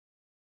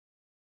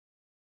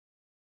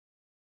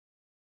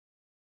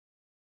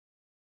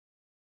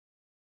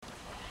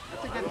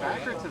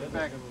records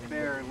affect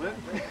their lip.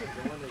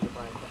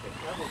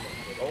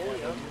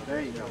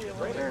 There you go.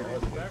 There it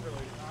is.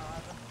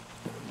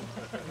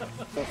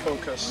 Full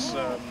focus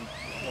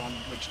one,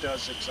 which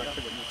does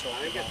exactly what you're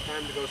talking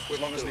about. As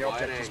long as the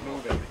object is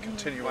moving, it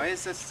continues. Why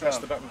is this? Press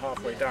the button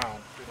halfway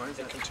down. Why is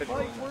it that?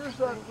 continues? Where's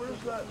that?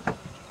 Where's that?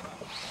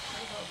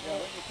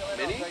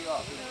 Mini?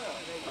 Oh,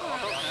 I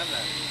don't have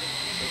that.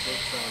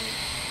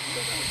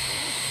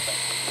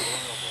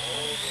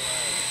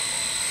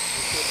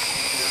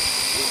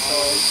 So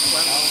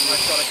when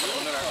I've got a couple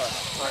of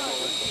minutes, I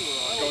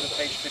will go to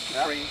page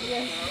 53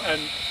 and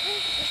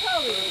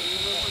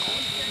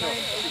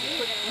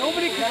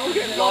Nobody can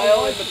get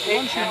while in the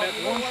page unit,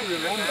 once you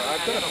remember,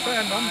 I've got a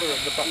fair number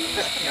of the buttons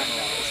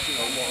memorized, you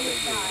know, what they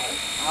do.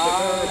 But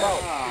there are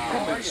about,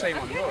 probably the same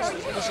on yours,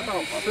 there's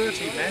about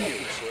 30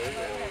 menus.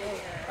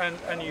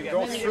 And you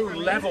go through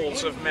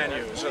levels of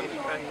menus, and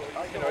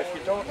you know, if you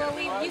don't,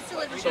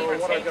 so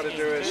what I've got to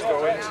do is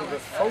go into the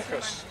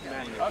focus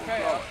menu,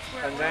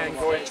 and then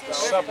go into the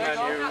sub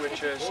menu,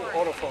 which is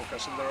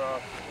autofocus, and there are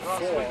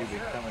 4,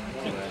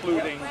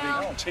 including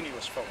the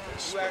continuous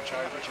focus,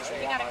 which is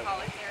one.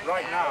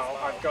 Right now,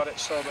 I've got it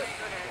so that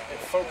it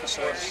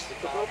focuses,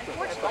 but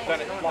then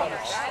it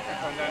locks,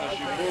 and then as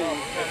you move,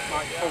 it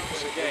might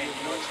focus again.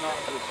 You know, it's not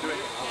doing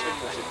it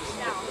continuously.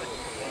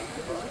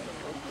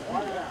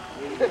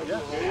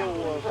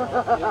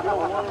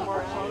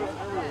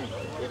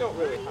 We don't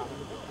really have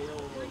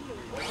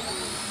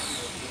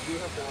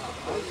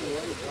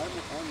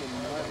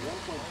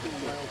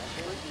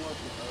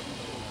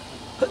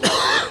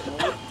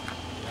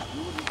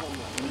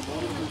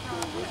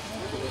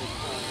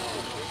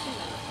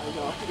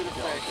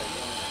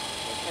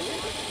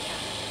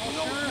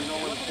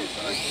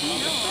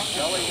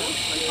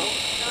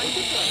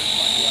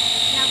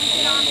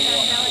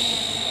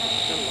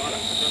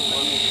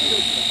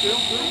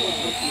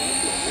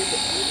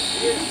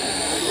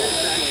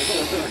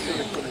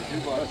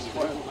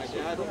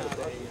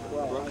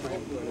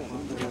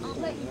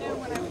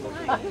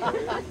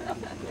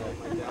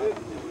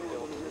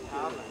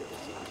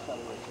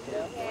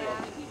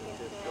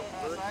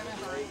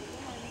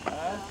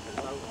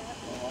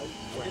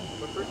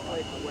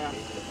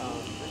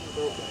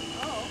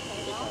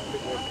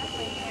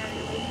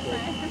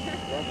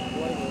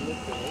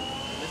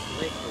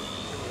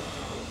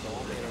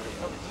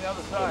the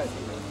other side.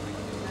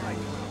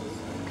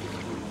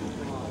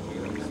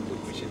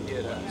 We should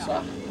get a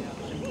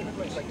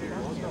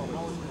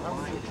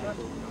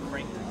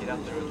Frank to get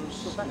out there.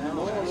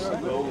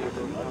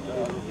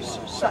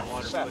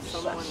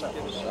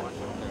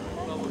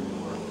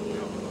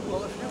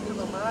 Well, if you can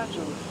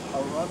imagine a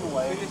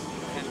runway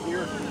and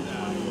here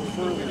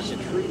furthest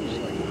trees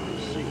like you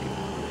see.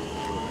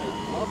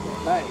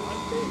 Hey,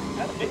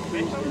 that's big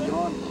fish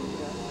beyond.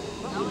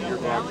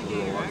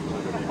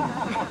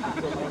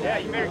 Yeah,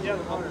 you married the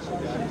other one.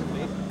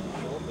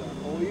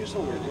 Oh,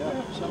 easily,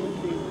 yeah.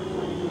 17.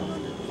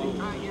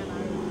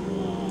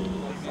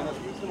 And if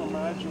you can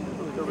imagine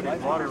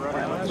water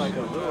running looks like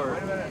a lure,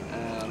 and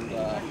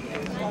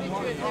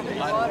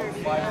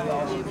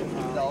 5,000,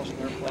 50,000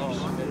 airplanes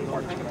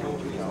parked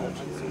around.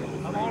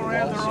 I'm all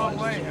around the wrong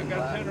way. I've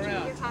got to turn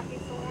around.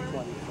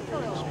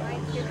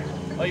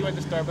 Oh, you went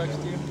to Starbucks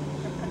too?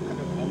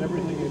 And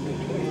everything in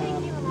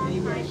between.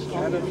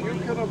 And if you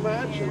can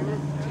imagine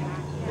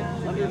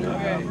 100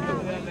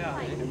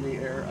 aircraft in the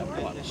air at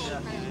once,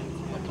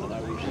 like when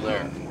I was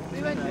there.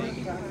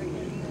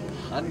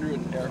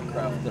 100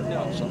 aircraft at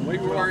once. And we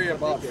worry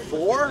about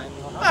 4?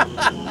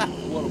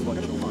 What a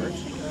bunch of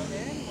words. Yeah,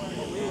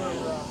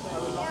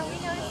 we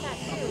noticed that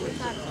too. We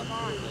thought it was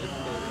long.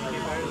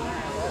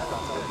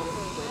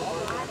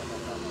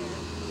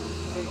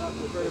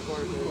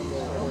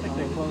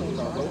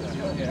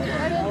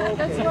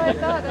 That's what I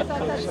thought. I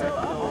thought that's so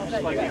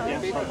awful. But, you know,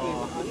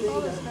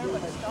 all the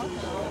Starbucks stuff.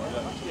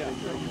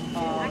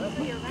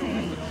 Actually, you're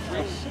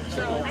right.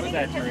 So, I think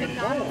it's because the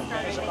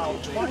dog It's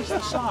about twice the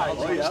size.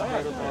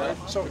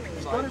 So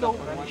he's got it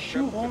open and he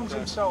shoehorns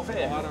himself in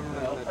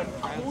and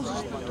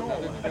closes the door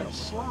and it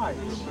slides.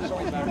 So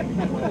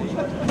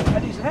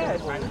and his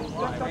head,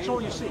 that's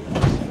all you see.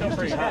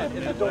 Just his head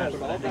in the door.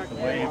 And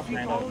if he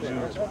goes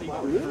and he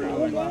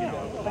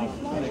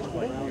flies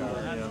away. You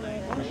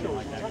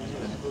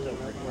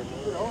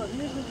know, and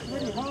this is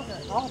really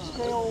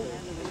half-scale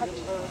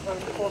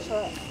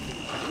Corsair.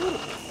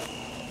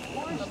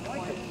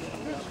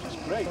 It's just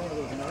great.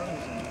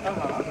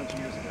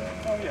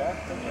 Oh yeah.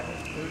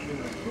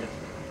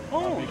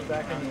 Oh,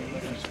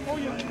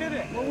 you're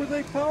kidding. What were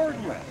they powered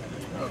with?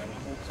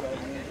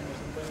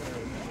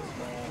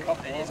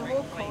 It is a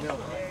whole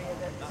coastal area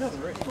that's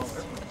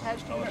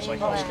attached to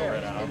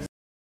your